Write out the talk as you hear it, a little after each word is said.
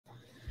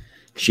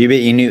Shiba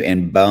Inu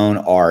and Bone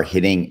are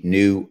hitting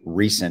new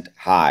recent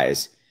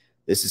highs.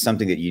 This is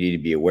something that you need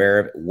to be aware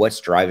of.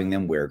 What's driving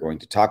them? We're going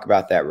to talk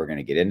about that. We're going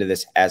to get into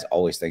this. As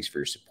always, thanks for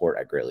your support.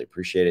 I greatly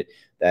appreciate it.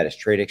 That is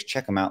TradeX.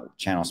 Check them out.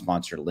 Channel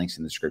sponsor. Links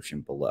in the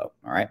description below.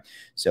 All right.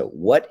 So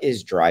what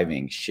is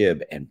driving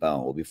SHIB and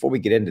Bone? Well, before we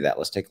get into that,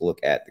 let's take a look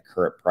at the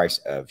current price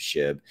of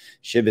SHIB.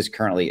 SHIB is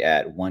currently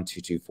at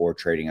 1224,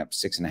 trading up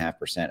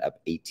 6.5%, up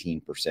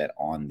 18%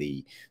 on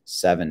the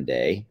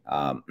 7-day.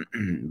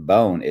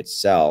 Bone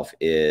itself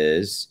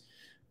is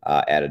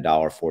at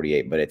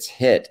 $1.48, but it's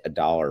hit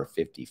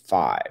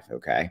 $1.55.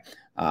 Okay.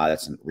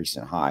 That's a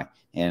recent high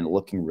and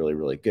looking really,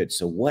 really good.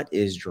 So what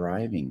is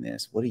driving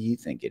this? What do you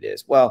think it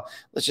is? Well,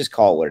 let's just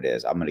call it what it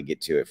is. I'm going to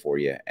get to it for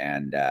you.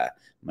 And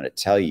I'm going to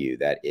tell you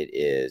that it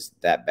is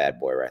that bad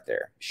boy right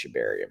there, Shiba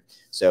Inu.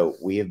 So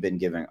we have been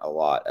giving a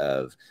lot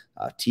of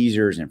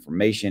teasers,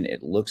 information.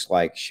 It looks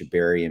like Shiba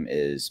Inu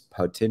is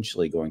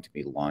potentially going to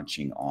be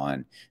launching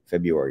on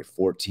February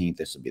 14th.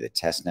 This will be the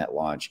testnet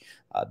launch.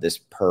 This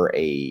per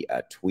a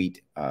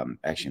tweet,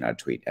 actually not a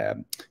tweet,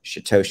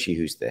 Satoshi,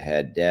 who's the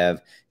head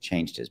dev,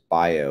 changed his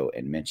bio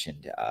and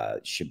mentioned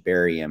Shiba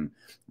Inu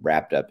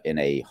wrapped up in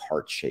a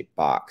heart-shaped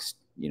box,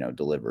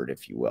 delivered,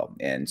 if you will.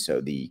 And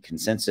so the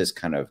consensus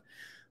kind of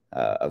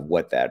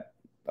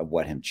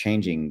what him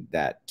changing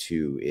that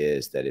to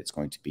is that it's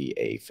going to be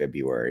a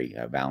February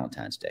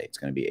Valentine's Day. It's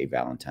going to be a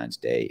Valentine's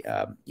Day,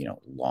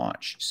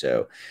 launch.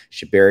 So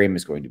Shiba Inu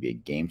is going to be a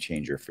game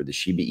changer for the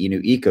Shiba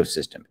Inu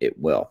ecosystem. It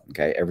will.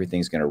 Okay,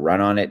 everything's going to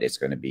run on it. It's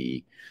going to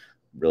be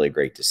really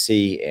great to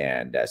see,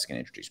 and it's going to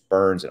introduce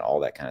burns and all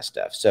that kind of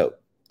stuff. So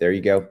there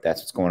you go.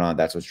 That's what's going on.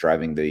 That's what's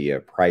driving the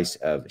price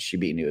of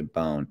Shiba Inu and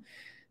Bone.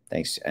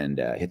 Thanks, and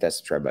hit that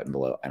subscribe button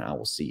below, and I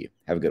will see you.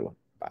 Have a good one.